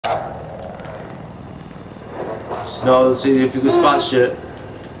Snow, let's see if you can spot shit.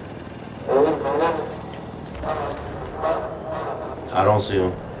 I don't see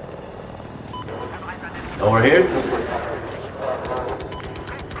him. Over here?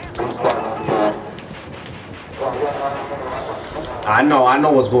 I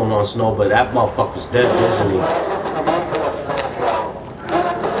know what's going on, Snow, but that motherfucker's dead, isn't he?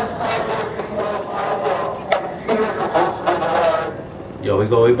 Yo,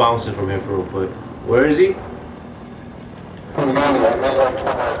 we bouncing from him for real quick. Where is he?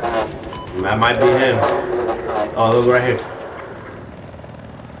 That might be him. Oh, look right here.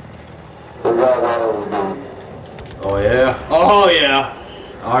 Oh yeah. Oh yeah.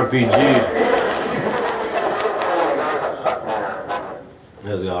 RPG.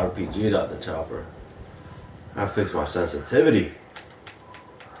 There's an RPG out the chopper. I fixed my sensitivity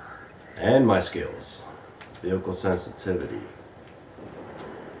and my skills. Vehicle sensitivity.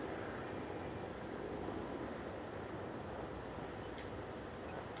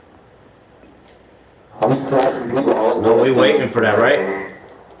 No, we waiting for that, right?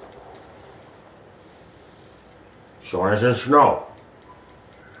 Shortness and snow.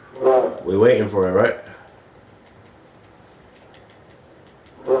 We waiting for it, right?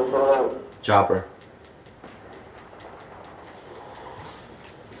 Chopper.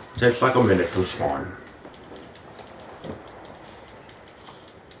 Takes like a minute to spawn.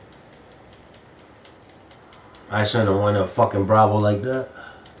 I shouldn't have won a fucking Bravo like that.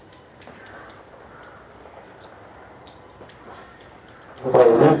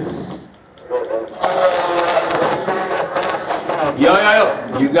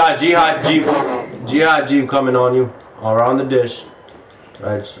 Yo, you got Jihad Jeep coming on you, around the dish.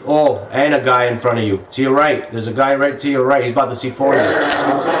 Right. Oh, and a guy in front of you. To your right. There's a guy right to your right. He's about to see for you.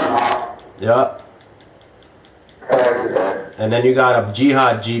 Yeah. And then you got a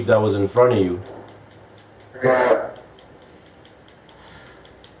Jihad Jeep that was in front of you.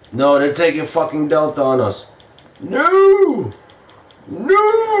 No, they're taking fucking Delta on us. No!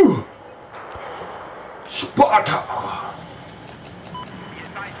 No! Sparta!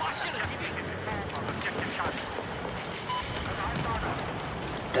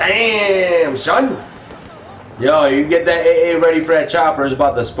 Damn, son! Yo, you get that AA ready for that chopper. It's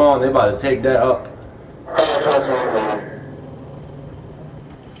about to spawn. They about to take that up.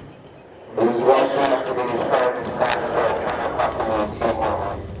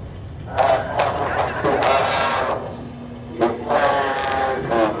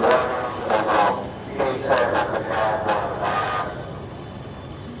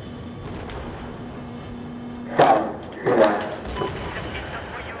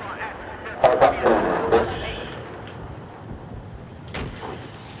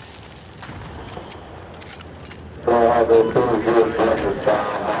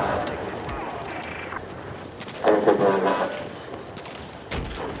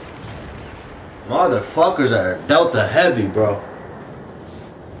 Motherfuckers are Delta heavy, bro.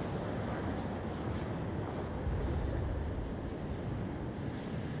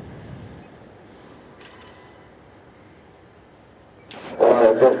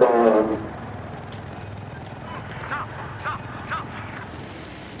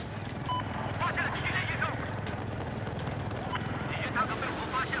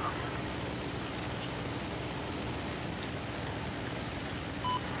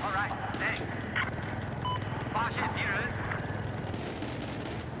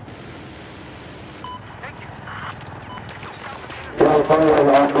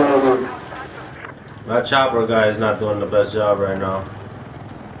 That chopper guy is not doing the best job right now.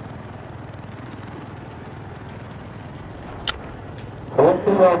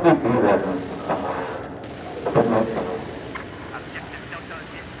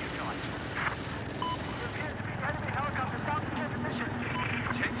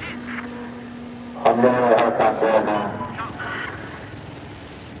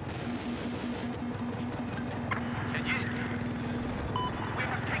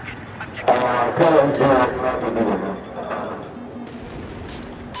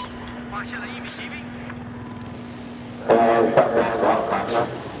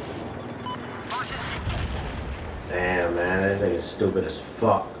 Damn, man, this thing is stupid as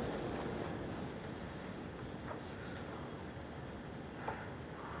fuck.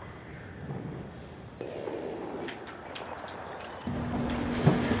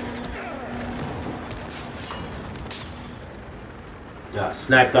 Yeah,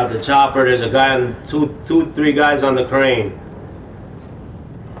 sniped out the chopper. There's a guy on three guys on the crane.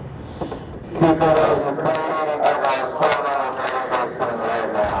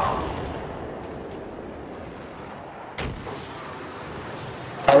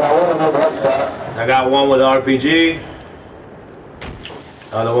 I got one with RPG.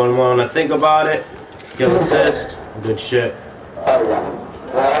 Other one wanna think about it. Kill assist. Good shit.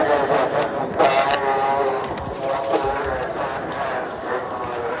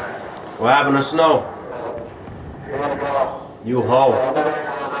 What happened to Snow? You hoe.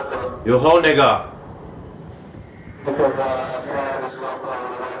 You hoe, nigga.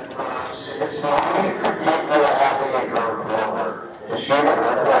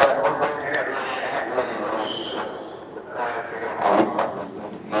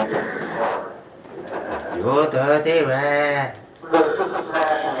 You dirty rat.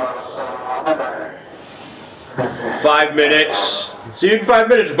 5 minutes. See you in 5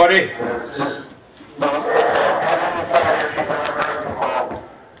 minutes, buddy.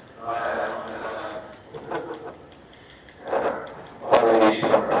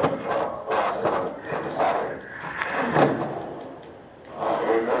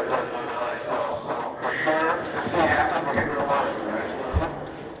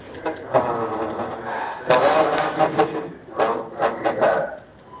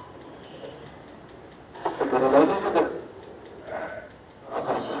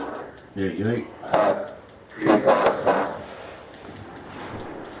 Yeah.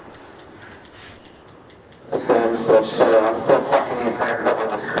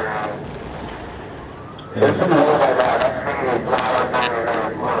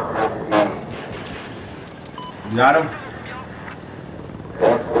 You got him?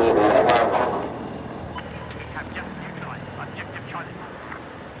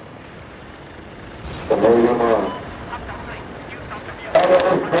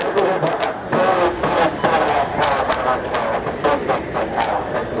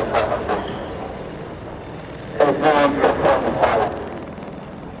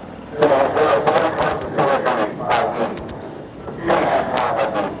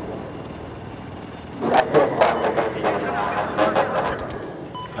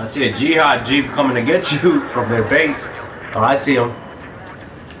 I see a Jihad Jeep coming to get you from their base. Oh, I see him.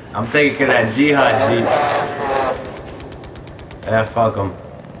 I'm taking care of that Jihad Jeep. Yeah, fuck him.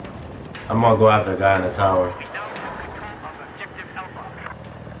 I'm gonna go after the guy in the tower.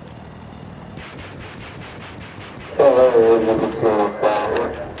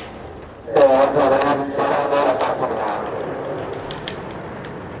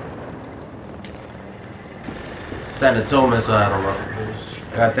 Send a tow missile at him.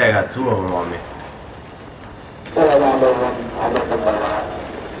 I got 2 of them on me.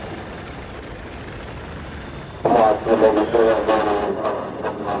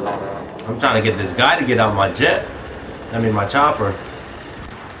 I'm trying to get this guy to get out my jet. I mean my chopper.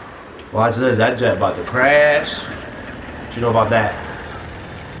 Watch this, that jet about to crash. What you know about that?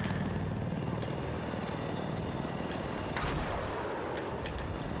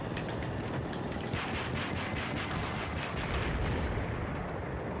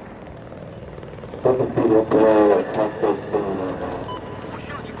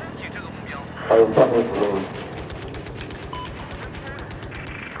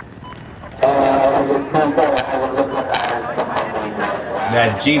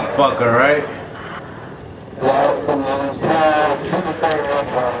 That Jeep fucker, right?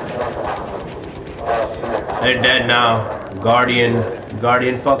 They're dead now. Guardian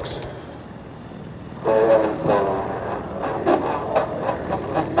fucks.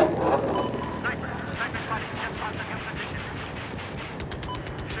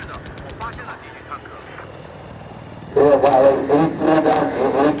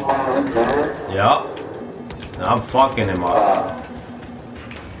 Yup. I'm fucking him up.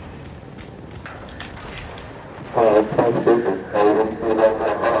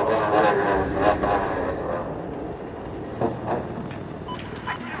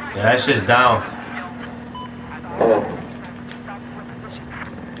 Yeah, that shit's down.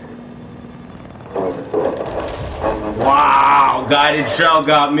 Wow, guided shell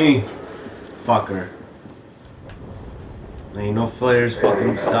got me. Fucker. Ain't no flares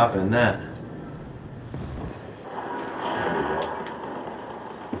fucking stopping that.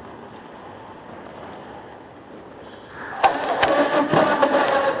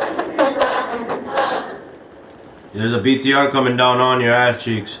 There's a BTR coming down on your ass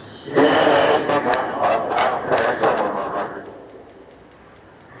cheeks.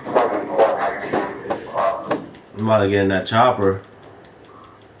 I'm about to get in that chopper.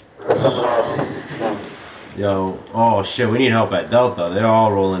 Yo, oh shit, we need help at Delta. They're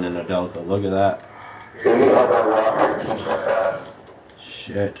all rolling in the Delta. Look at that.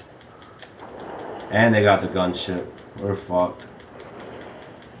 Shit. And they got the gunship. We're fucked.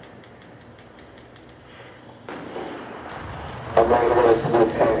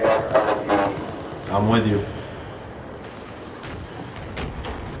 I'm with you.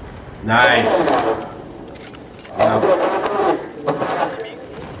 Nice. Yep.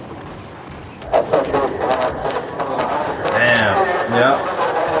 Damn. Yep.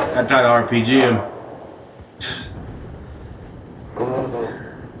 I tried to RPG him.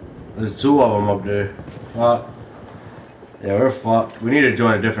 There's two of them up there. Fuck. Yeah, we're fucked. We need to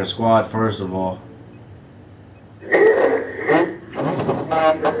join a different squad first of all.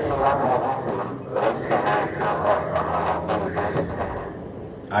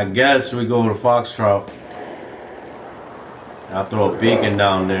 I guess we go to Foxtrot. I'll throw a beacon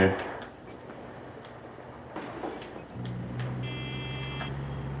down there.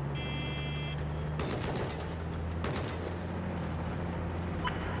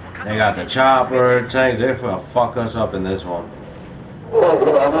 They got the chopper tanks. They're gonna fuck us up in this one.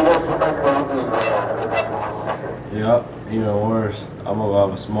 Yep, even worse. I'm gonna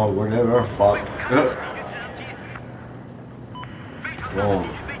have a smoke. We're fucked. Boom.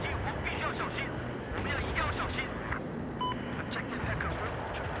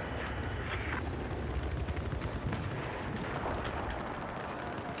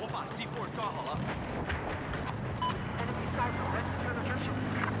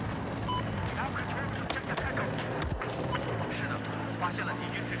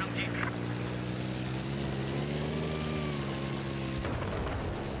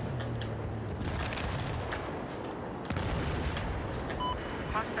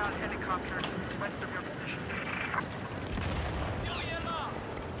 Hostile helicopter west of your position.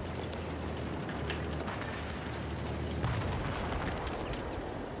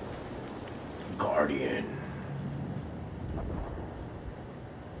 Guardian.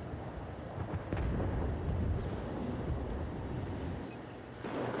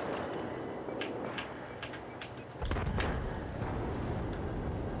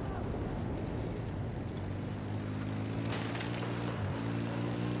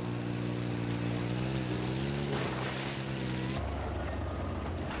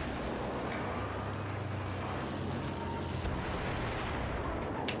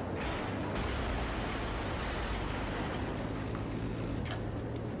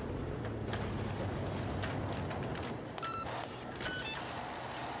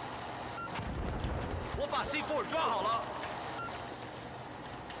 C4 抓好了。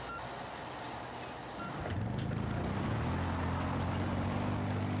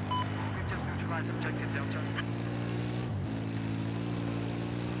We've just neutralized objective Delta.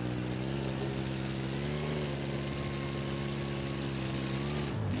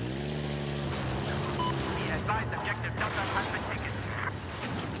 Be advised, objective Delta has been taken.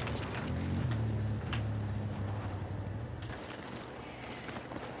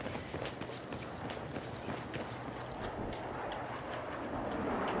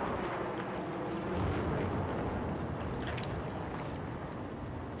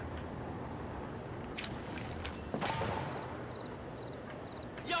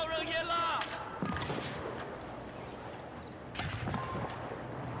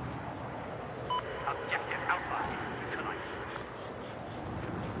 Objective Alpha is neutralized.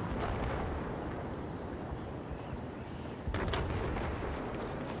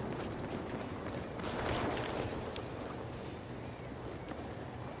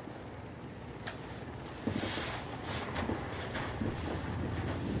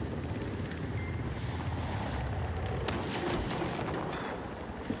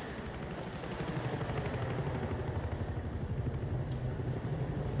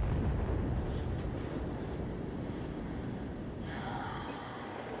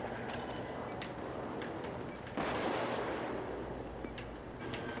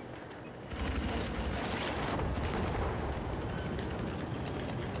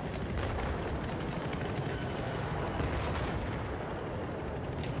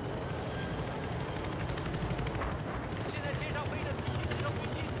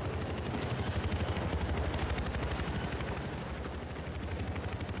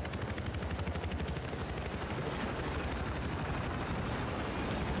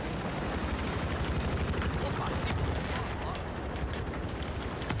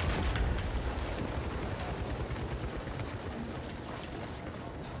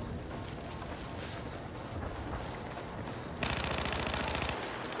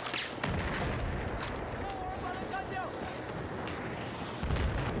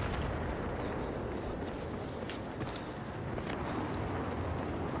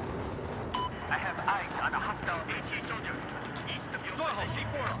 I have eyes on a hostile AT soldier east of your position.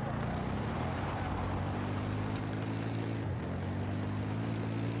 C4 了。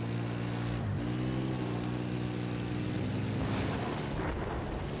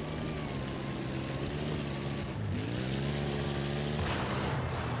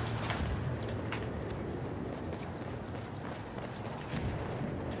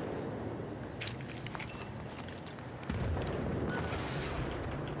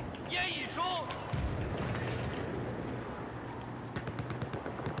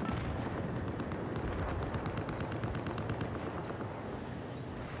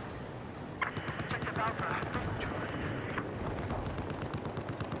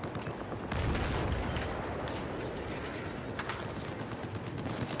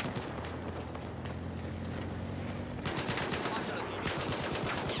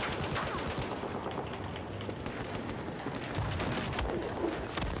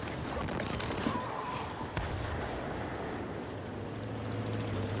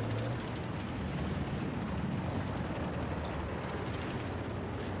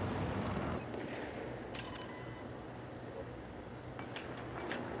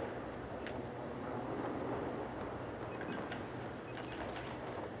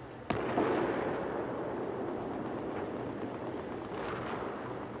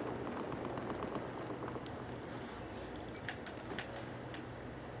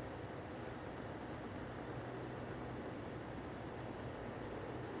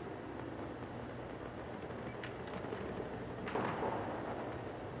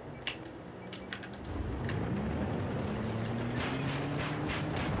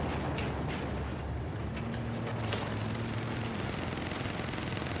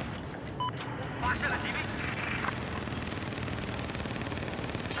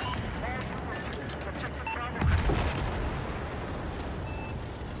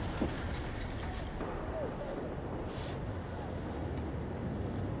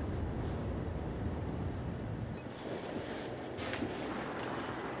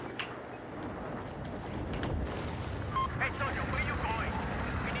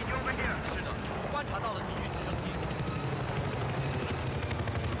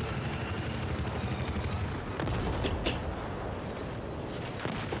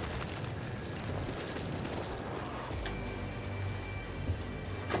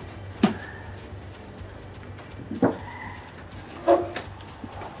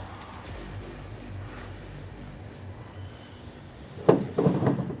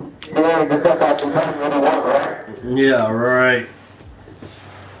Yeah, right.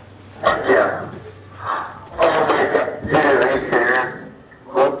 Yeah.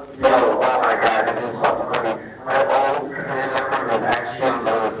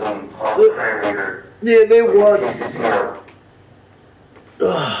 Yeah, they won.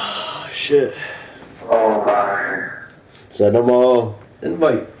 Oh, shit. Oh my. Send them all.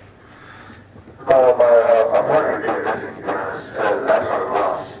 Invite. Oh my, I'm wondering if that's what it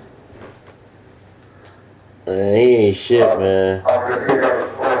was. Man, he ain't shit, man. I'm just looking at it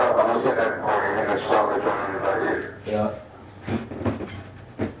for you, and it's probably talking about you. Yeah.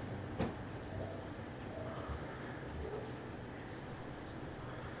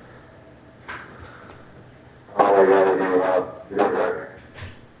 Oh, we gotta do that.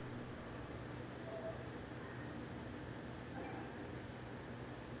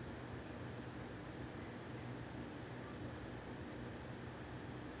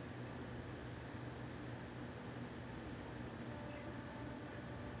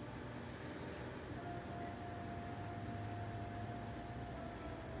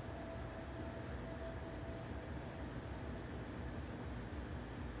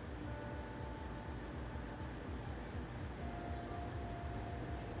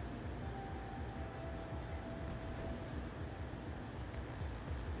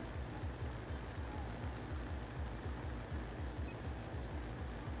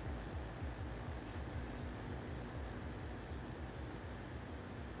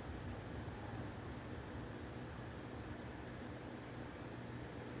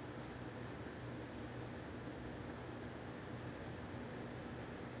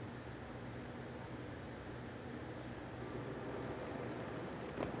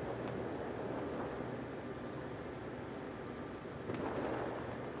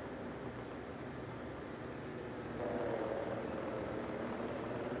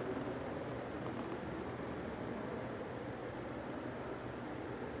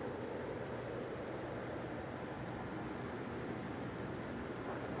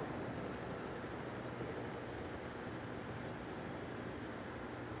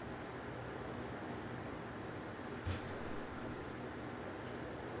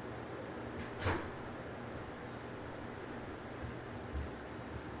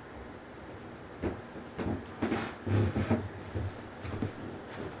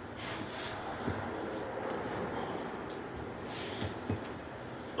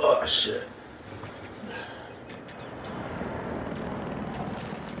 Oh, shit.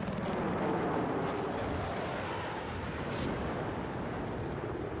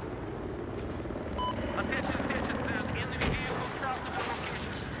 Attention, attention, there's enemy vehicles south of your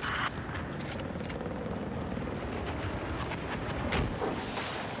location.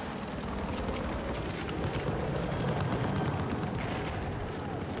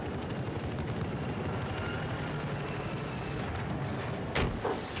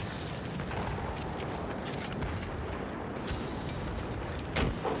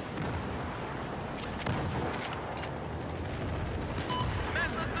 Men,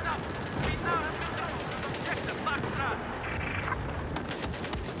 listen up! We now have control of objective Foxtrot.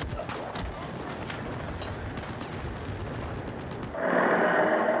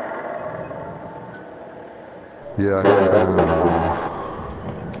 Yeah, I heard that.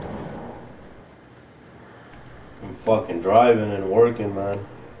 I'm fucking driving and working, man.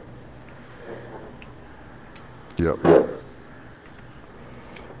 Yep.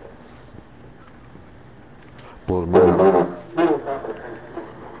 Blow him out.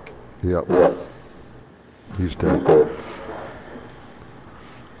 Yep. He's dead.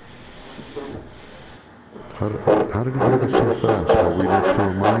 How did he get us so fast? Were we next to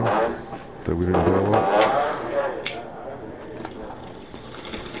a mine that we didn't blow up?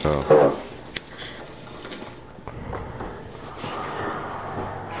 Oh.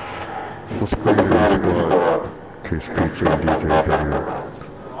 Let's create a new squad in case Pizza and DJ come in.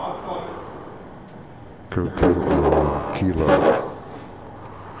 Go to Kilo.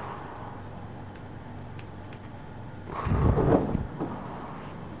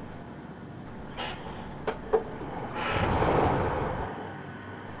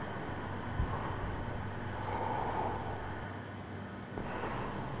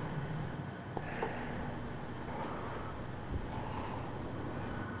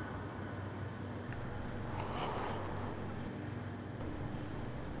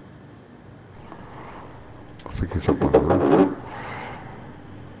 I think he's up on the roof.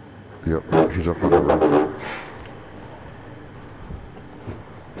 Yep, he's up on the roof.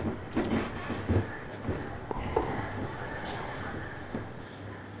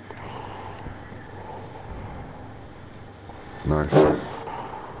 Nice.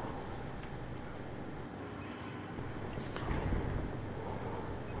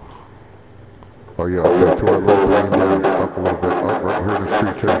 Oh yeah, okay, to our left, laying down, up a little bit, up right here in the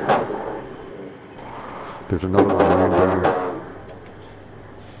street too. There's another one laying down.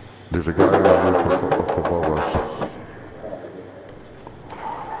 There's a guy on the roof up above us.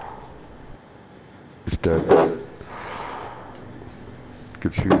 He's dead.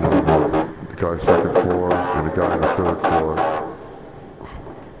 Good shooting on him. The guy second floor and the guy on the third floor.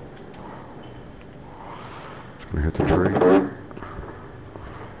 He's gonna hit the tree.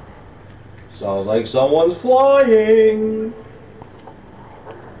 Sounds like someone's flying.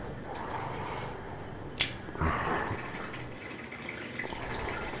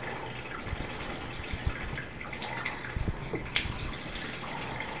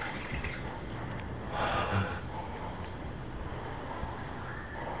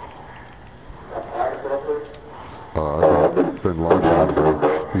 I've been launching him, bro.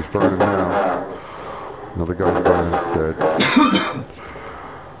 He's burning now. Another guy's burning, he's dead.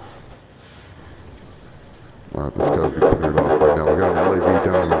 Alright, this gotta be cleared off right now. We got an LAV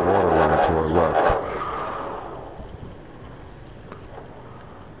down in the water line to our left.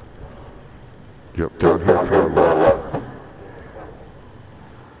 Yep, down here to our left.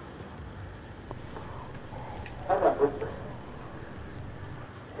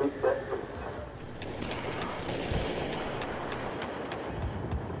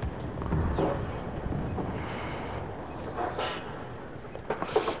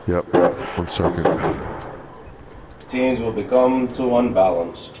 Yep, 1 second. Teams will become too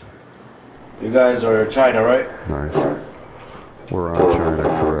unbalanced. You guys are China, right? Nice. We're on China,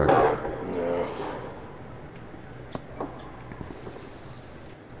 correct. Yeah.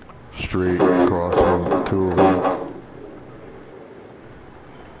 Street, crossing, 2 of them.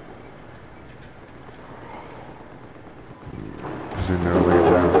 He's in there, lay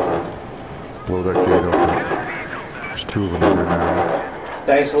down. Blow that gate open. There's 2 of them in there now.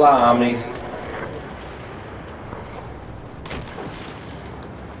 Thanks a lot, Omnis.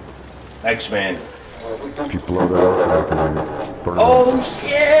 X-Man. If you blow that open, I can burn it. Oh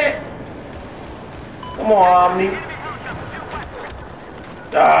shit! Come on, Omni.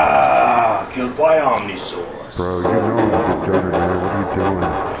 Ah, killed by Omnisaurus. Bro, you know I'm a good gunner, man. What are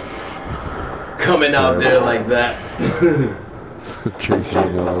you Coming out there like that. doing? Chasing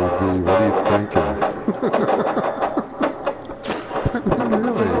an LAV. What are you thinking?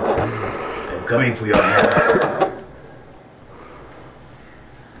 Really? I'm coming for your ass.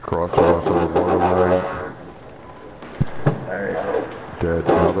 Crossing off of the water line. Dead.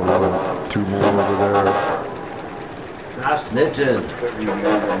 Another one. 2 more over there. Stop snitching.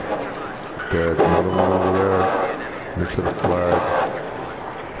 Dead. Another one over there. Next to the flag.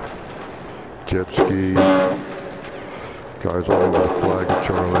 Jet ski. Guys all over the flag at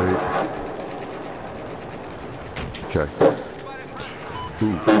Charlie. Okay.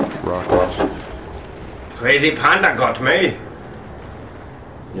 Ooh, rockets. Crazy Panda got me.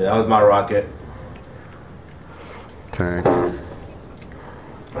 Yeah, that was my rocket. Tank.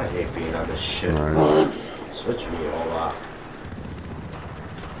 I hate being on this shit. Nice. Switch me all off.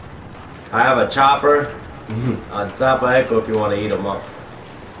 I have a chopper on top of Echo if you want to eat them up.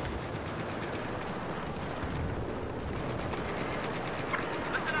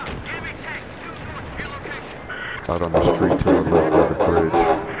 Listen up, enemy tank, 2 north, your location. Out on the street to our left by the bridge.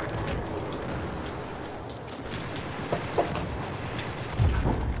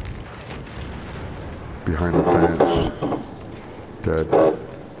 Behind the fence. Dead.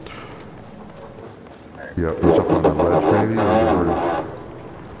 Yep, he's up on the ledge maybe, on the roof.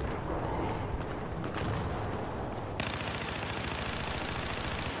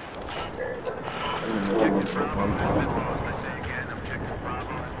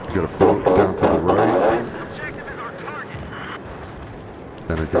 You got a boat down to the right.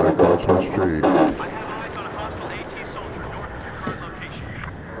 And a guy across the street. I have eyes on a hostile AT soldier north of your current location.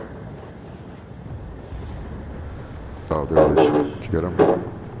 Oh, there it is. Did you get him?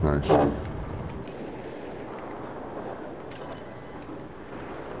 Nice.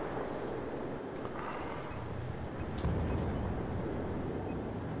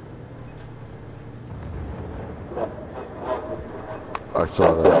 I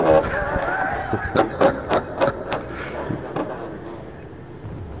saw that.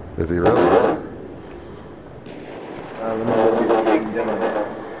 Is he really?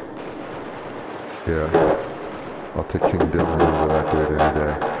 Yeah. I'll take King Dylan over that dude any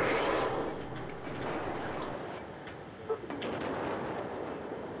day.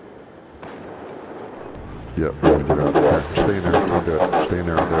 Yep, I'm gonna get out of here. Stay in there, I'll do it. Stay in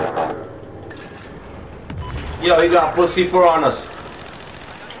there, I'll do it. Yo, he got pussy for on us.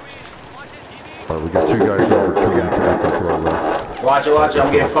 Alright, we got 2 guys over coming to Echo to our left. Watch it,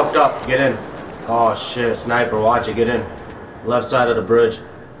 I'm getting fucked up. Get in. Oh shit, sniper, watch it, get in. Left side of the bridge.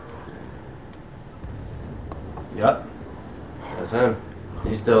 Yep. That's him.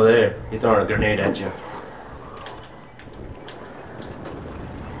 He's still there. He's throwing a grenade at you.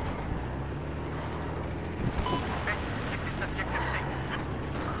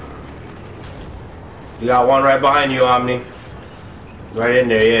 You got one right behind you, Omni. Right in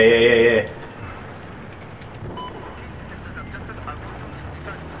there, yeah.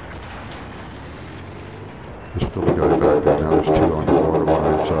 There's still a guy back there now. There's two on the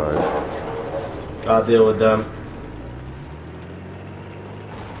waterline side. I'll deal with them.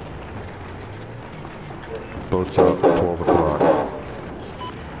 Boats up, 12 o'clock.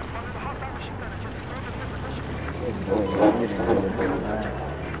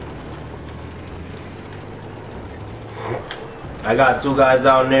 I got two guys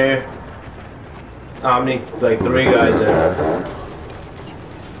down there. Omni, like three guys there.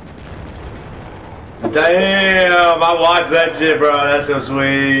 Damn, I watched that shit, bro. That's so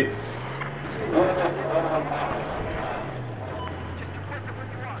sweet.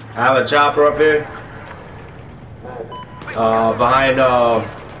 I have a chopper up here. Behind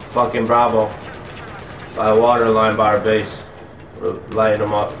fucking Bravo. By the water line by our base. We're lighting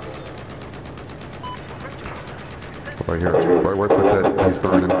them up. Right here. Right with that. He's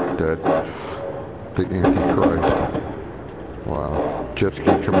burning dead. The Antichrist. Wow. Jet ski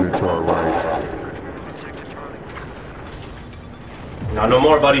coming into our right. No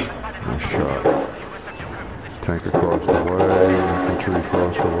more, buddy. Nice shot. Tank across the way. Infantry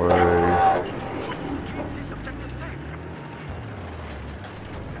across the way.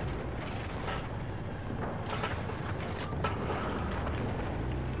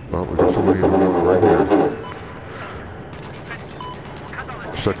 Well, we got somebody in the water right here.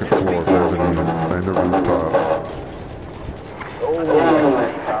 Second floor, mezzanine, and the rooftop.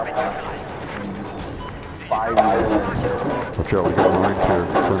 Watch out, we got mines here,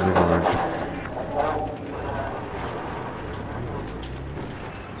 friendly mines.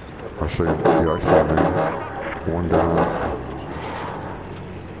 I see him, yeah, I see him. One down.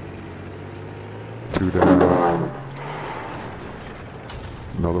 Two down.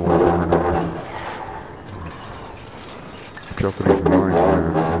 Another one burning. Watch out for these mines, man.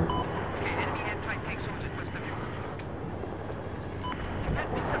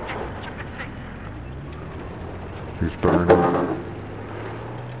 He's burning.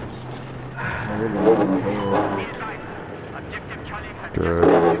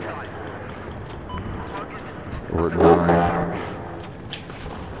 Dead. We're at 9.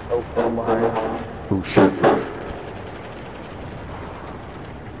 Oh shit.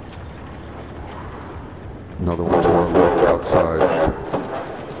 Another one to our left outside.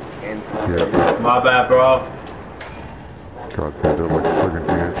 Yeah. My bad, bro. God, man, they're like friggin'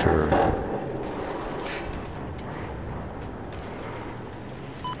 ants here.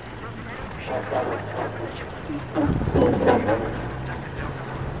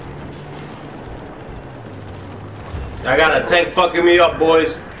 I got a tank fucking me up,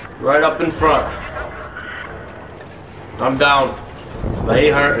 boys. Right up in front. I'm down. But he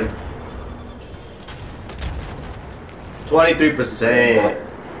hurting. 23%.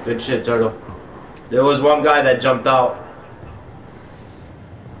 Good shit, Turtle. There was one guy that jumped out.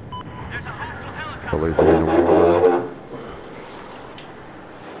 I laid in the water.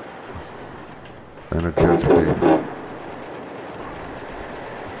 And a jet ski.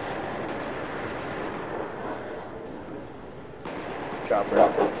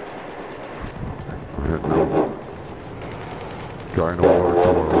 Hitting him. Guy in the water to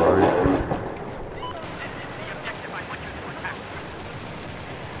our right.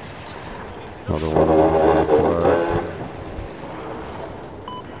 Another one on the white flag.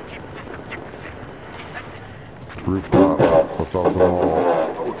 Rooftop above the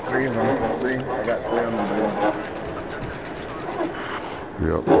wall. Three of them. Three. I got 3 on the board.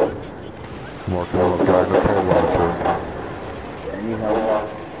 Yep. Marking on a guy in the tow launcher. Any help?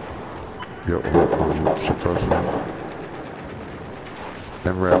 Yep, I'm suppressing.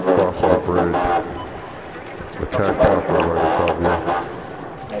 And ramp across our bridge. Attack chopper right above you.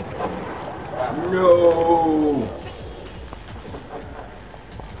 No.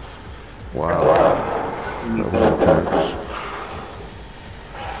 Wow. That was intense.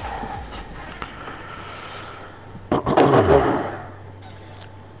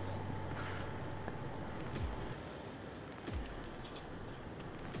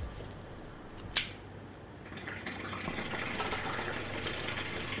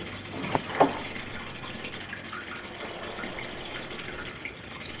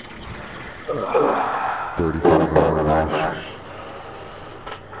 $35 nice.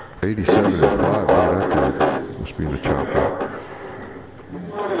 87 and 5. Look at that dude. Must be in the chopper.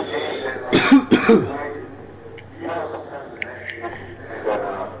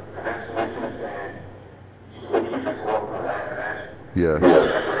 Yes.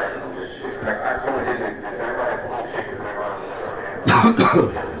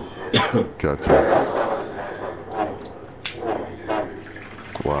 Gotcha.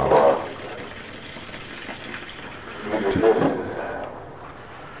 Wow.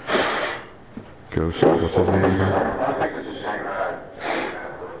 Ghost, what's his name again?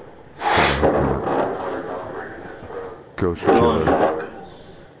 Ghost Killer.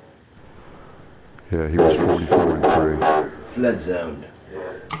 Yeah, he was 44 and 3. Flood zone.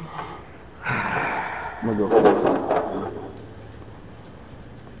 I'm gonna go for the top.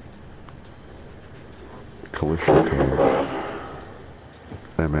 Kalishnikov.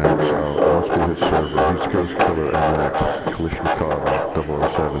 MX, must be his server. He's Ghost Killer MX. Kalishnikov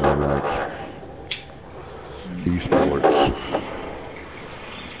 007 MX. Esports.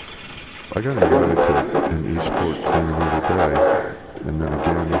 I got invited to an esport thing the other day, and then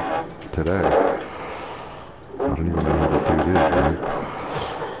again today. I don't even know who the dude is, man.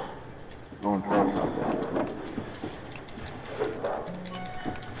 Going for the top.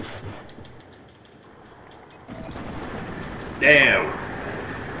 Damn.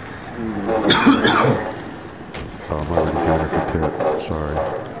 Oh, I'm already got a tip. Sorry.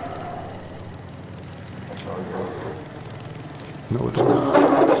 No, it's not.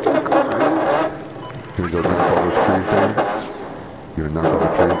 It's not good, man. You gonna go knock all those trees down? You gonna knock all the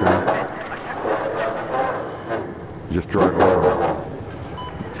trees down? Just drive over them.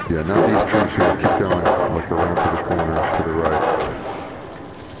 Yeah, not these trees here. Keep going. Like around to the corner, to the right.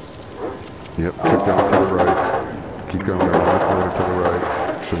 Yep, keep going to the right. Keep going around the corner to the right.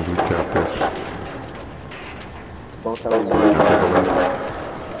 As soon as we cap this. Both have Now take a left.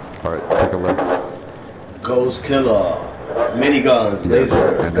 Alright, take a left. Ghost Killer. Miniguns,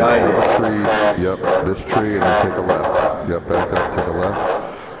 laser, And then all guided. the trees. Yep, this tree and then take a left. Yep, back up, take a left.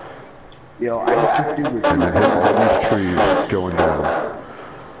 Yo, I have to do this. And then hit all these trees going down.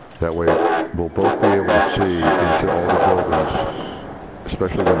 That way we'll both be able to see into all the buildings,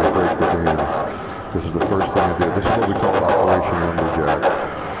 especially when they break the dam. This is the first thing I did. This is what we call Operation Lumberjack.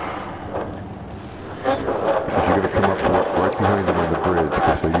 Because you're going to come up to right behind them on the bridge,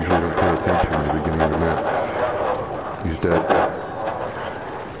 because they usually don't pay attention in the beginning of the map. He's dead.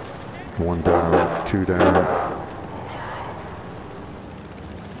 1 down, 2 down.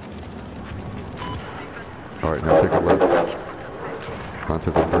 Alright, now take a left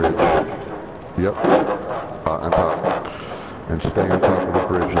onto the bridge. Yep, on top. And stay on top of the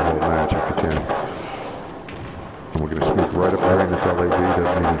bridge the whole match if you can. And we're going to sneak right up behind this LAV,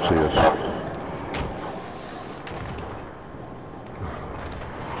 doesn't even see us.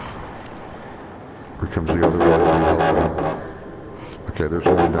 Here comes the other LAV helping him. Okay, there's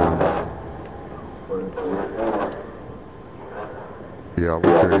one down. Yeah, I'll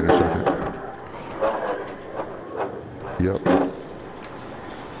repair you in a second. Yep.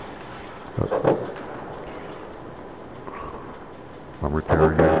 I'm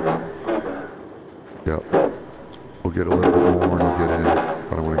repairing it. Yep. We'll get a little bit more and we'll get in. I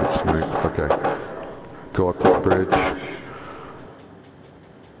don't want to get sniped. Okay. Go up to the bridge.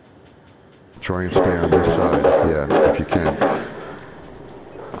 Try and stay on this side. Yeah, if you can.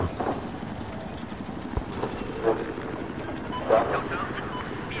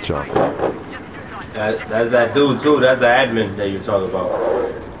 Chopper. That's that dude too. That's the admin that you're talking about.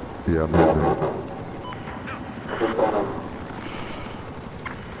 Yeah, I'm hitting it.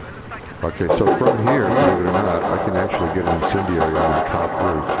 Okay, so from here, believe it or not, I can actually get an incendiary on the top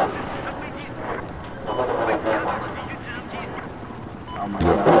roof.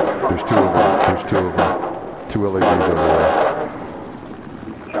 Yep, there's 2 of them. There's 2 of them. 2 LAVs over there.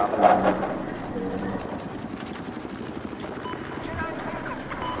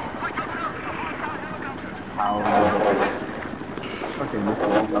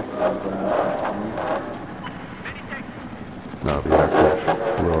 No, the active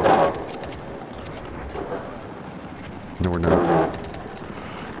blew up. No, we're not.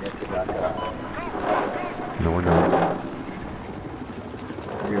 No, we're not.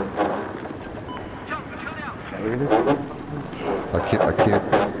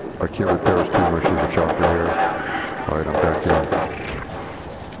 I can't repair us too much. There's a chopper here. Alright, I'm back in.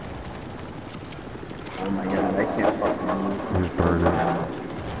 Oh my god, I can't fucking move. He's burning.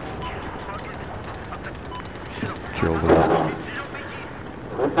 Killed him.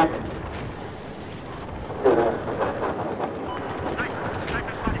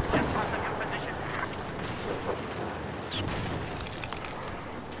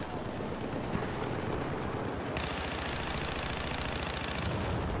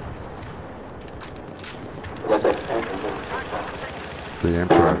 The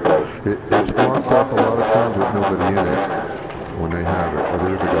Amtrak. It's marked up a lot of times with nobody in it when they have it. Oh,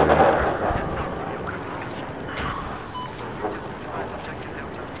 there's a guy in it.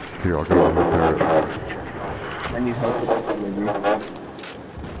 Here, I'll go and repair it. I need help with this delivery.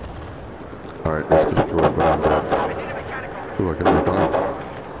 Alright, it's destroyed, but I'm dead. Ooh, I got my bomb.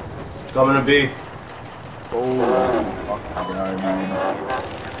 Coming to B. Oh, fuck my god, man.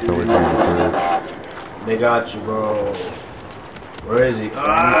 So we need the bridge. They got you, bro. Where is he?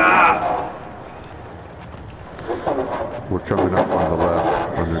 Ah! We're coming up on the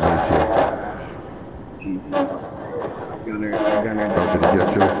left, underneath you. Gunner, Oh, did he get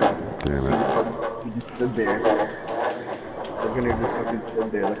you? Damn it. he just stood there. The gunner just fucking stood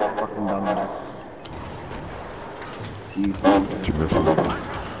there like a fucking dumbass. Jesus. Did you miss him?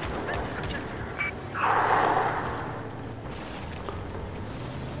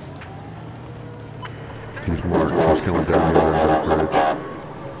 He's marked. He's coming down the other end of the bridge.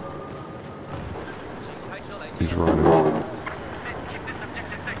 He's running.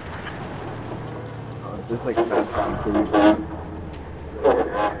 Just like fast and furious.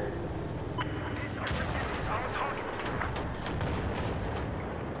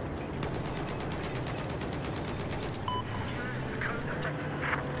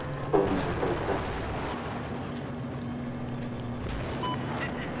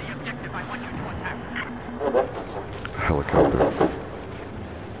 Helicopter.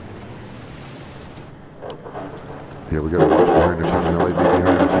 Yeah, we gotta watch behind us. There's an LAV behind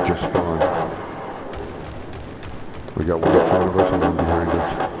us that just spawned. We got one in front of us and one behind us.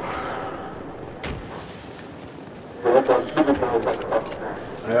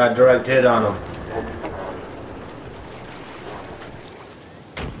 I got direct hit on him.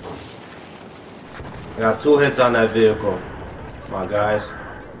 I got 2 hits on that vehicle, my guys.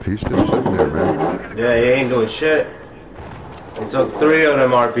 He's just sitting there, man. Yeah, he ain't doing shit. He took 3 of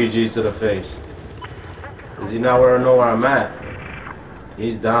them RPGs to the face. Does he not know where I'm at?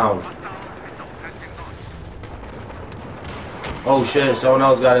 He's down. Oh shit, someone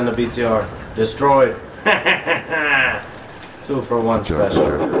else got in the BTR. Destroyed. 2 for 1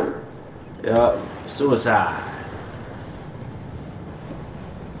 special. Yup, suicide.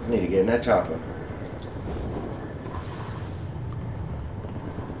 I need to get in that chopper.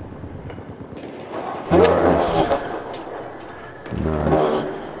 Nice. Nice.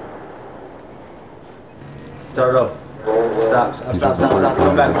 Turtle. Stop.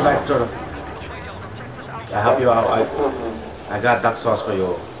 Come back, Turtle. I help you out. I got duck sauce for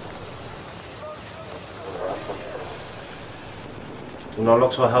you. You don't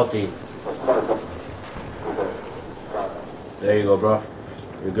look so healthy. There you go, bro.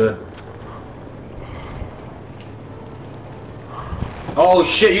 You're good. Oh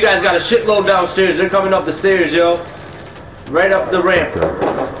shit, you guys got a shitload downstairs. They're coming up the stairs, yo. Right up the ramp.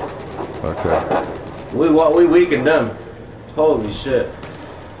 Okay. We weakened them. Holy shit.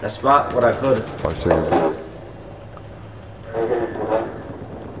 I spot what I could. I see him.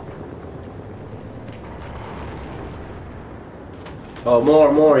 Oh,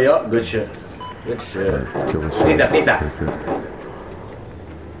 more, yup. Good shit. Good shit. Kill us. Need that. Okay.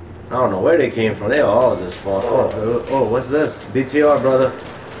 I don't know where they came from. They all just spawned. Oh, what's this? BTR, brother.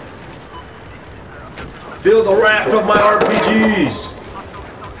 Feel the raft of my RPGs.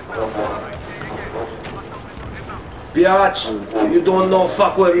 Biatch, you don't know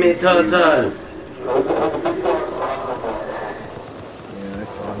fuck with me, turtle. Yeah, I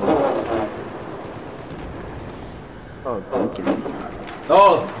saw him. Oh, thank you.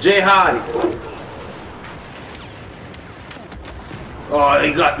 Oh, Jihad. Oh,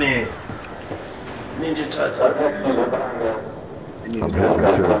 he got me. Ninja Turtle. I'm hitting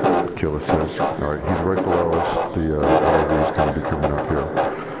him too. Kill assist. Alright, he's right below us. The LRV is going to be coming up here.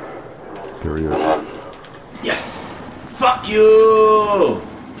 There he is. Yes. Fuck you.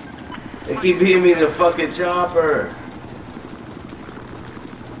 They keep beating me in the fucking chopper.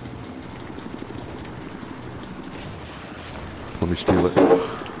 Let me steal it.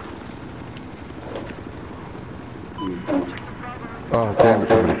 Oh, damn it,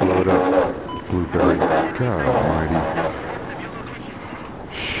 somebody blew it up. Blueberry. God almighty.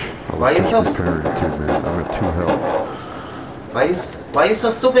 I Why was you so- just repairing it too, man. I'm at 2 health. Why you so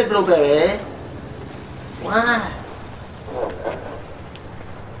stupid, Blueberry? Why?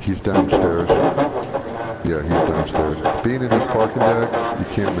 He's downstairs. Yeah, he's downstairs. Being in this parking deck, you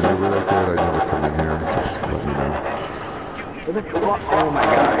can't maneuver that good. I never come in here. Just let me know. What the fuck? Oh my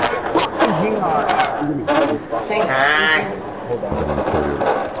god. Say hi. Hold I on. don't want to tell you.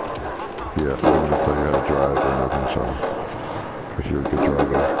 Yeah, I don't want to tell you how to drive or nothing, so. Because you're a good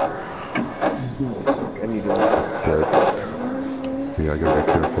driver. I need to. Dead. Yeah, I gotta be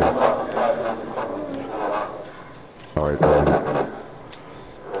careful. Alright,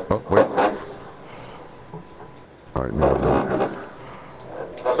 oh, wait. Alright, now I'm not.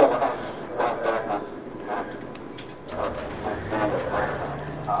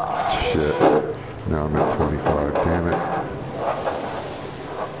 Shit. Now I'm at 25. Damn it.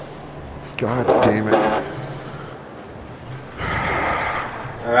 God damn it.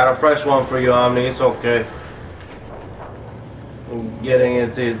 I got a fresh one for you, Omni. It's okay. I'm getting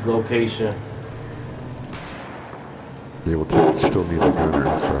into his location. Yeah, we'll still need a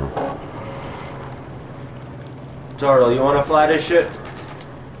gunner, so. Turtle, you wanna fly this shit? He's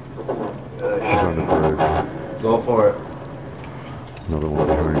on the bridge. Go for it. Another one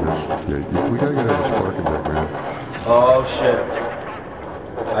behind us. Yeah, we gotta get out of this parking deck, man. Oh shit.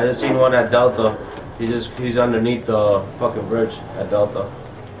 I just seen one at Delta. He's underneath the fucking bridge at Delta.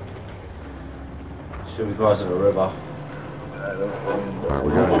 Should be crossing the river. Alright,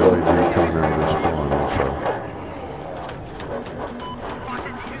 we got an LED coming out of this spawn also.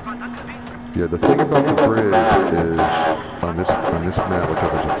 Yeah, the thing about the bridge is on this map, which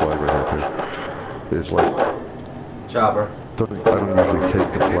there's a flag right here too, is like Chopper. I don't usually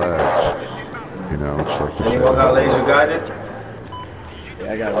take the flags. You know, it's like just Anyone got laser guided?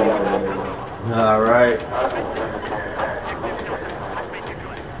 Yeah, I got laser. Alright.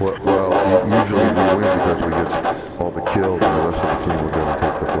 Well, usually we win because we get all the kills and the rest of the team will go and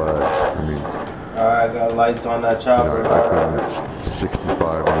take the flags. I mean, Alright, got lights on that chopper. you know, back when it's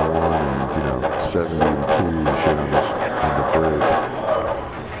 65 on one and, you know, 70 and 2 and shit on the bridge.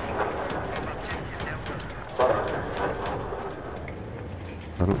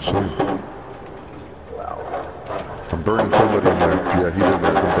 I don't see him. I'm burning somebody in there. Yeah, he's in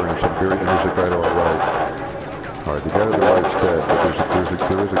there. I'm burning somebody. And there's a guy to our right. Alright, the guy to the right's dead, but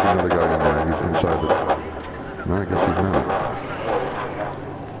there is another guy in there. He's inside the... No, I guess he's not.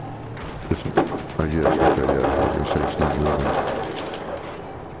 Oh, yes. Okay, yeah. I was going to say it's not moving.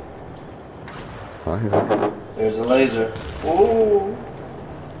 I hit him. There's a laser. Ooh.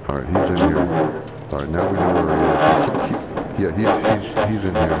 Alright, he's in here. Alright, now we know where he is. Yeah, he's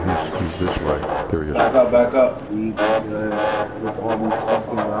in here. He's this way. There he is. Back up, back up. With all these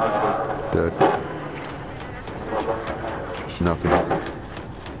fucking rockets. Dead. Nothing.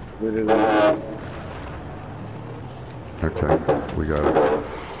 Literally. Okay, we got it.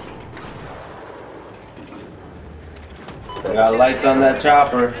 I got lights on that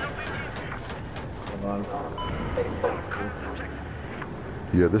chopper. Hold on.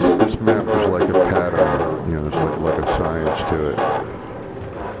 Yeah, this map is like a pattern. You know, there's like a science to it.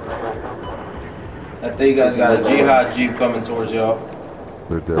 I think you guys got a Jihad Jeep coming towards y'all.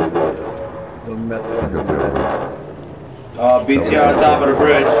 They're dead. The method. I got the other one. BTR on top of the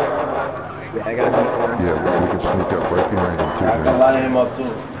bridge. Yeah, I gotta be there. Yeah, we can sneak up right behind him too, I can man. line him up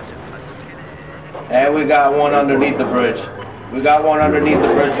too. And we got one underneath the bridge. We got one underneath the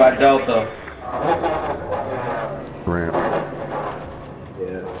bridge by Delta. Ramp.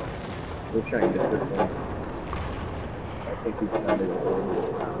 Yeah. We're trying to get this one. I think he's trying to go.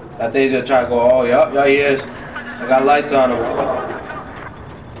 I think he's gonna try to go, oh, yup, yeah, he is. I got lights on him.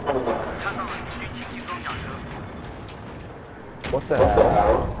 What the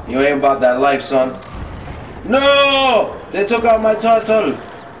hell? You ain't about that life, son. No! They took out my turtle.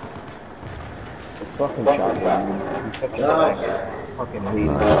 It's fucking shotgun. He's such a faggot. Fucking hate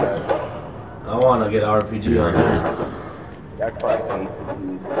this guy. I wanna get RPG on him. That crack hates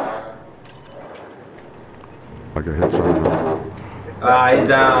dude. I got hits on him. Ah, he's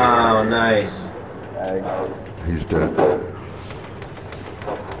down. Nice. He's dead.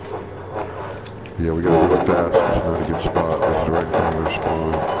 Yeah, we gotta do it fast. It's not a good spot. This is right in front of their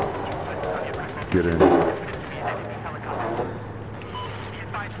spawn. Get in.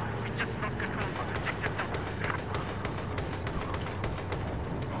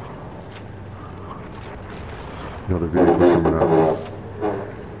 Another vehicle coming up.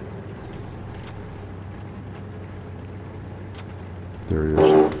 There he is.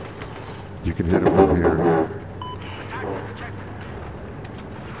 You can hit him from here.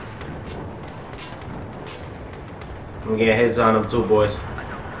 I'm getting hits on him too, boys.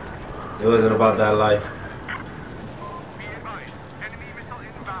 It wasn't about that life.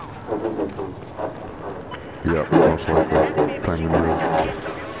 Yep, most likely. Time to move.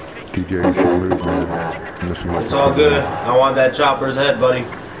 DJ, you should move, man. Missing like It's all good. I want that chopper's head, buddy.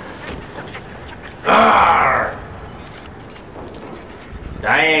 Arrgh!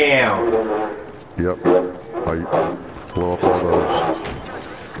 Damn. Yep. I blow up all those.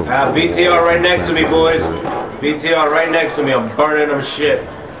 I have BTR right next to me, boys. BTR right next to me. I'm burning them shit.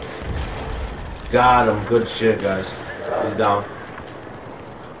 Got him. Good shit, guys. He's down.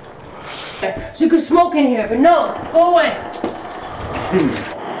 So you could smoke in here, but no, go away.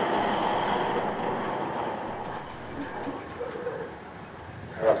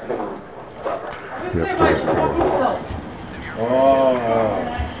 You're pretty much fucking yourself. Oh.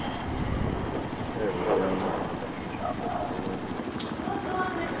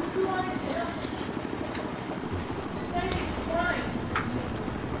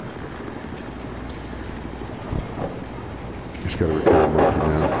 He's got a record monkey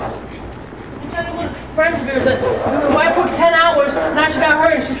now. Friends of yours that my wife worked 10 hours, now she got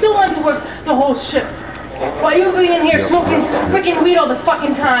hurt, and she still wanted to work the whole shift. While you be in here smoking freaking weed all the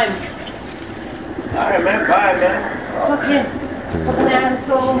fucking time. Alright, man. Bye, man. Fucking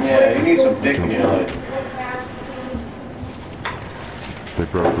asshole. Yeah, you need some dick in your life. They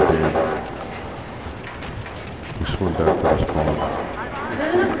broke the dam. We swim back to the spawn.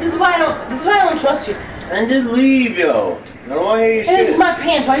 This is why I don't trust you. And just leave, yo. I don't want to hear your And this shit. is my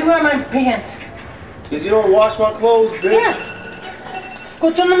pants. Why are you wearing my pants? Because you don't wash my clothes, bitch. Yeah.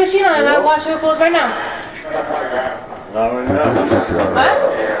 Go turn the machine on and I'll wash your clothes right now. Not right now.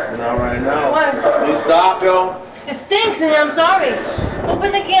 What? Not right now. What? You stop, yo. It stinks and I'm sorry.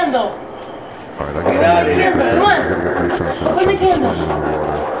 Open the candle. Alright, I Get out of here, man. Come on. I gotta go do something. Open the Something candle. swimming in the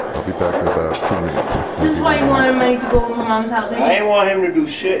water. I'll be back in about 2 minutes. This is why you wanted me to go to my mom's house. I ain't want him to do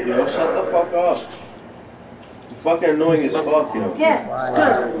shit, yo. Shut the fuck up. You're fucking annoying as fuck, yo. Yeah, it's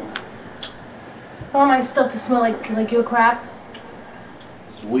good. I want my stuff to smell like your crap.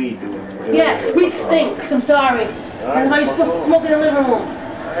 It's weed, dude. Yeah, weed stinks. I'm sorry. That's how you're supposed to smoke in the living room.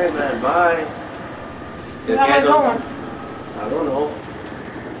 Alright, man. Bye. How am I going? I don't know.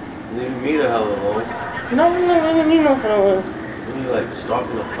 Leave me the hell alone. No, you know what You like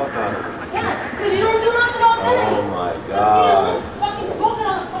stalking the fuck out of me. Yeah, because you don't do nothing all day. Oh my god. Fucking smoking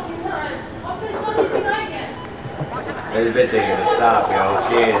all the fucking time. How pissed off do you think I get? This bitch ain't gonna stop, yo.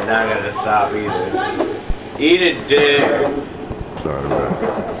 She ain't not gonna stop either. Eat it, dick. Sorry about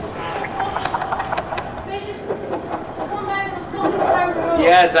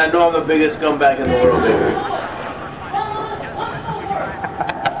Yes, I know I'm the biggest scumbag in the world, baby.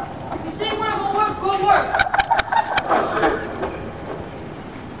 You say you want to go work, go work.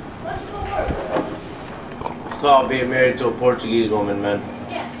 Let's go work. It's called being married to a Portuguese woman, man.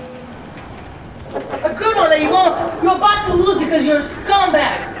 Yeah. A good one that you're about to lose because you're a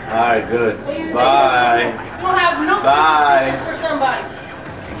scumbag. Alright, good. You Bye. don't have no Bye. consideration for somebody.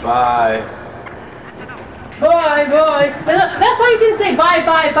 Bye. Bye, bye. That's why you can say bye,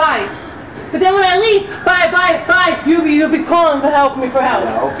 bye, bye. But then when I leave, bye, bye, bye, you'll be calling for help.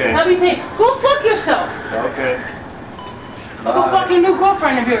 Yeah, okay. I'll be saying, go fuck yourself. Okay. Or go fuck your new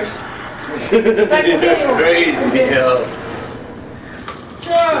girlfriend of yours. Back to You're crazy, yo.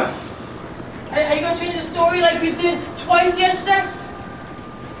 Sure. Are you gonna change the story like you did twice yesterday?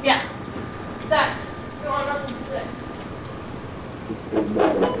 Yeah. Zach, you want nothing to say?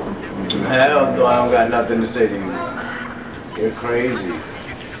 Hell no, I don't got nothing to say to you. You're crazy.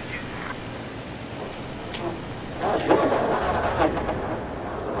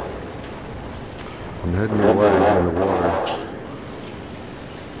 I'm heading your way in the water.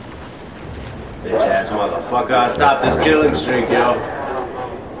 Bitch ass motherfucker, I stopped this killing streak, yo.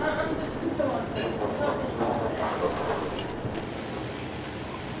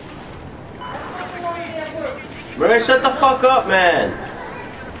 Murray, shut the fuck up, man.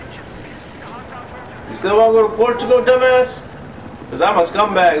 You still wanna go to Portugal, dumbass? Cause I'm a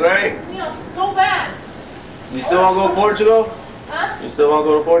scumbag, right? You know, so bad. You still wanna go to Portugal? Huh? You still wanna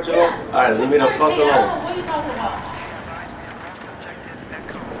go to Portugal? Yeah. Alright, leave me the fuck Hey, alone. what are you talking about?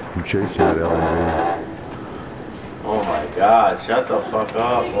 I'm chasing that LA. Oh my god, shut the fuck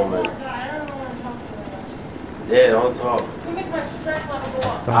up, woman. I don't know what I'm talking about. Yeah, don't talk. You make my stress level go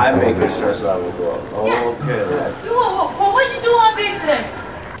up. I make your stress level go up. Okay. What did you do all day today?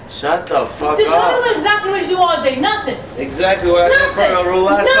 Shut the fuck Did you up. do exactly what you do all day? Nothing. Exactly what I did for the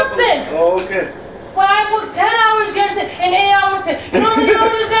last couple Nothing. Oh, okay. Well, I worked 10 hours yesterday and 8 hours today. You know how many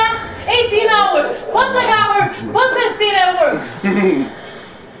hours is that? 18 hours. Plus I got work. Plus I stayed at work.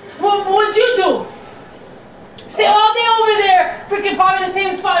 What'd you do? Stay all day over there, freaking probably the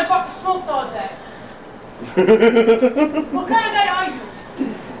same spot and fucking smoked all day. What kind of guy are you?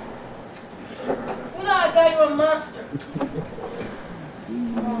 You're not a guy, you're a monster.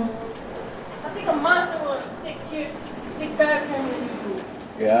 I think a monster will take better care than you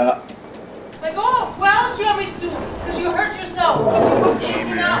do. Yeah. Like, oh, what else you want me to do? Because you hurt yourself. You worked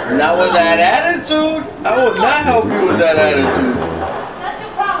 18 hours. Not with that attitude. I would not help you with that attitude. That's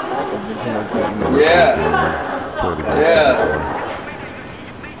your problem. Yeah. Yeah.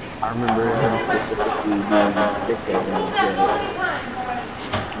 I remember him specifically being dictated. You said so many times already.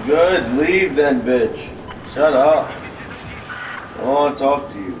 Good, leave then, bitch. Shut up. I don't want to talk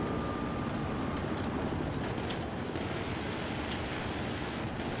to you.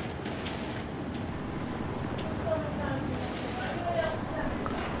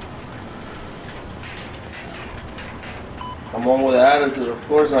 I'm on with attitude. Of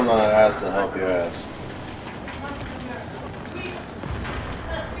course I'm not asked to help your ass.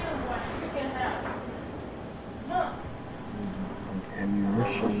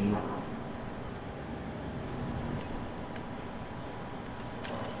 Ammunition.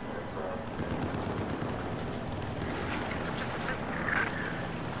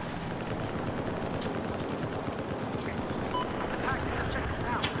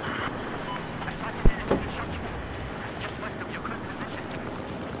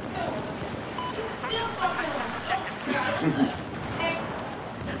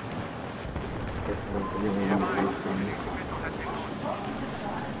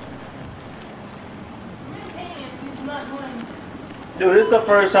 Dude, this is the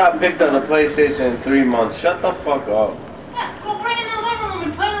first time I picked up the PlayStation in 3 months. Shut the fuck up. Yeah, go bring it in the living room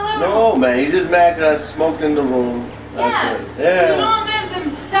and play in the living room. No, man, you just mad because I smoked in the room. That's Yeah. it. You Yeah. know, man,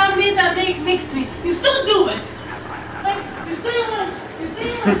 that means that makes me. You still do it. Like, you still want to. You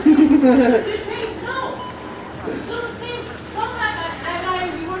change, no. You're still the same guy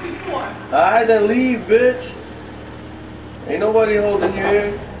as you were before. Alright, then leave, bitch. Ain't nobody holding you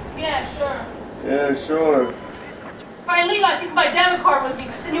here. Yeah, sure. Yeah, sure. If I leave, I take my debit card with me.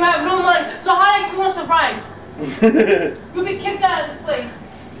 Then you have no money. So how are you going to survive? You'll be kicked out of this place.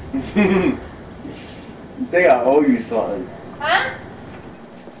 Think I owe you something. Huh?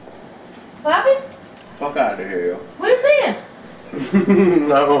 What happened? Fuck out of here, yo. What are you saying? I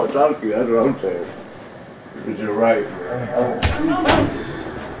don't want to talk to you. That's what I'm saying. But you're right.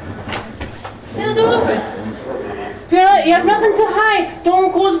 Let's do it. If you have nothing to hide,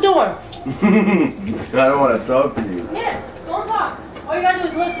 don't close the door. I don't want to talk to you. Yeah, don't talk. All you gotta do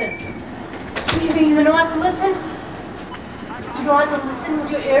is listen. You know how to listen? You know how to listen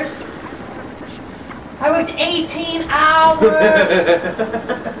with your ears? I worked 18 hours.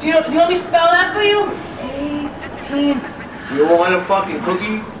 do you want me to spell that for you? 18. You want a fucking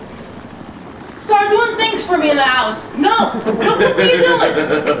cookie? Start doing things for me in the house. No, look what are you doing?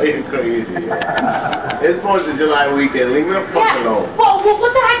 You're crazy. It's 4th of July weekend. Leave me the fuck alone. Well,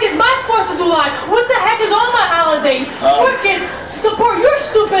 what the heck is my 4th of July? What the heck is all my holidays? Working to support your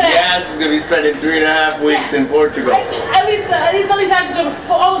stupid ass. Your ass is gonna be spending 3.5 weeks in Portugal. At least I deserve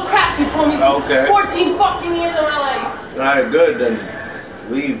for all the crap you told me. Okay. 14 fucking years of my life. Alright, good then.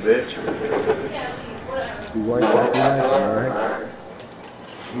 Leave, bitch. Yeah, whatever. You want that nice, alright?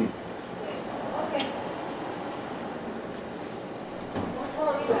 Okay. Don't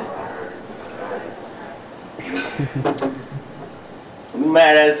call me back. You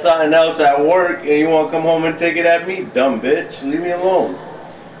mad at something else at work and you want to come home and take it at me? Dumb bitch. Leave me alone.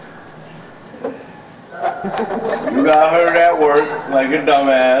 You got hurt at work like a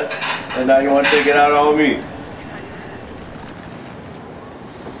dumbass and now you want to take it out on me.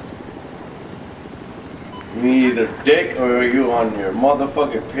 You either dick or are you on your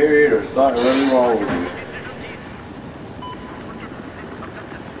motherfucking period or something really wrong with you.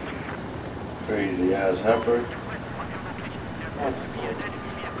 Crazy ass heifer.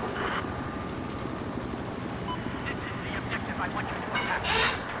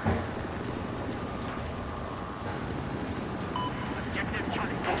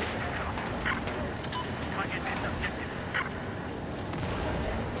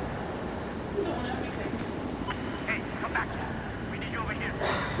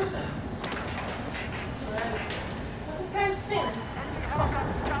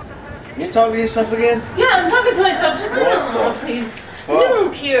 You talking to yourself again? Yeah, I'm talking to myself. Just leave me alone, please. You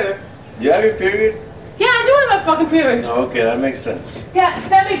don't care. You have your period? Yeah, I do have my fucking period. Oh, okay, that makes sense. Yeah,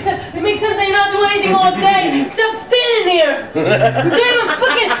 that makes sense. It makes sense that you're not doing anything all day except standing there. You can't even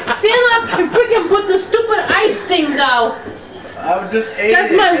fucking stand up and freaking put the stupid ice things out. I just ate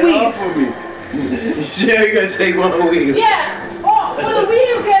That's it. my Get weed. off of me. Yeah, you gotta take my weed. Yeah. Oh, for the weed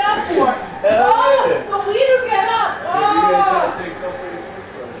you get up for. Hell Oh, yeah. the weed you get up. You gonna Oh. try to take something?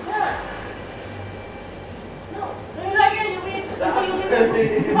 Yeah. No, you're not getting your weed until you leave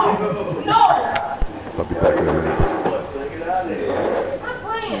it. Oh, no. I'll be back in a minute. Get out of here. I'm not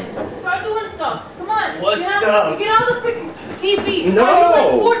playing. Start doing stuff. Come on. What Get stuff? Out, get out of the freaking TV. No. Are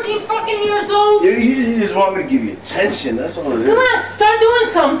you like 14 fucking years old? You just want me to give you attention. That's all it is. Come on, start doing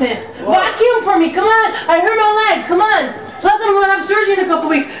something. What? Vacuum for me. Come on. I hurt my leg. Come on. Plus I'm gonna have surgery in a couple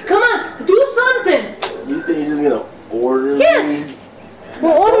weeks. Come on, do something. You think you're just gonna order Yes. me?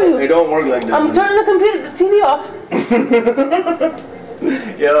 We'll order They you. don't work like that. I'm turning the TV off.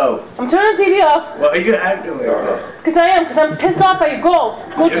 Yo, I'm turning the TV off. why are you acting like that? Because I am. Because I'm pissed off at you. Go.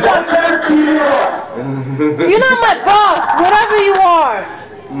 Go talk. You're not my boss. Whatever you are.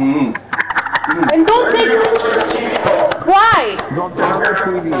 And don't take. Why? Don't turn on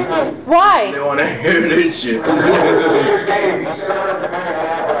the TV. Why? They want to hear this shit.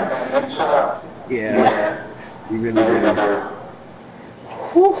 Yeah. You really did.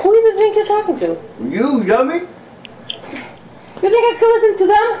 Who do you think you're talking to? You, yummy? You think I could listen to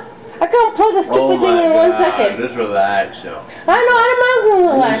them? I can unplug the stupid thing in 1 second. Just relax, yo. I know, I'm not going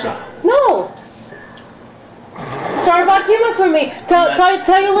to relax. No. Start about human for me.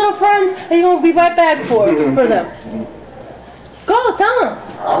 Tell your little friends that you're going to be right back for them. Go, tell them.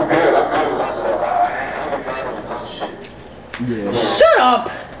 Yeah. Shut up.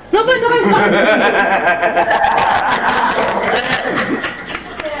 Nobody's talking to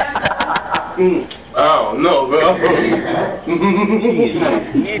you. Oh, no, bro.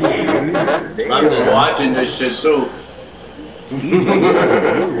 I'm just watching this shit, too. You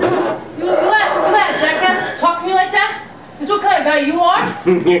let jackass talk to me like that? This what kind of guy you are?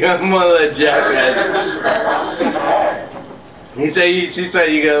 Yeah, I'm gonna let Jackass. She said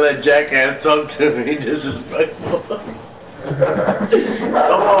you gonna let Jackass talk to me. Disrespectful.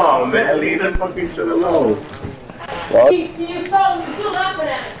 Come on, man, leave that fucking shit alone. You still laughing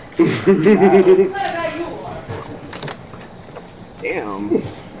at me. What kind of guy you are? Damn.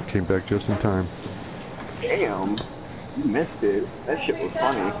 Came back just in time. Damn. You missed it. That shit was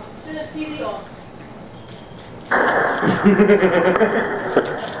funny. Turn the TV off.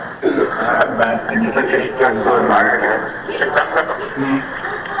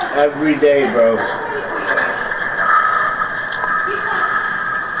 Every day, bro.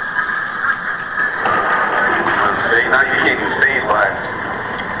 Now you can't do things, but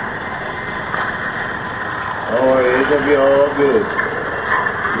Don't worry, it's gonna be all good.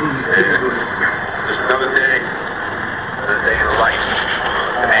 just another day in the life.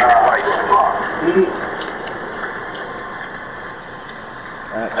 An angry wife.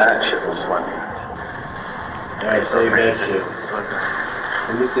 That shit was funny. Alright, save that shit.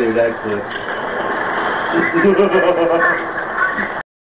 Let me save that clip.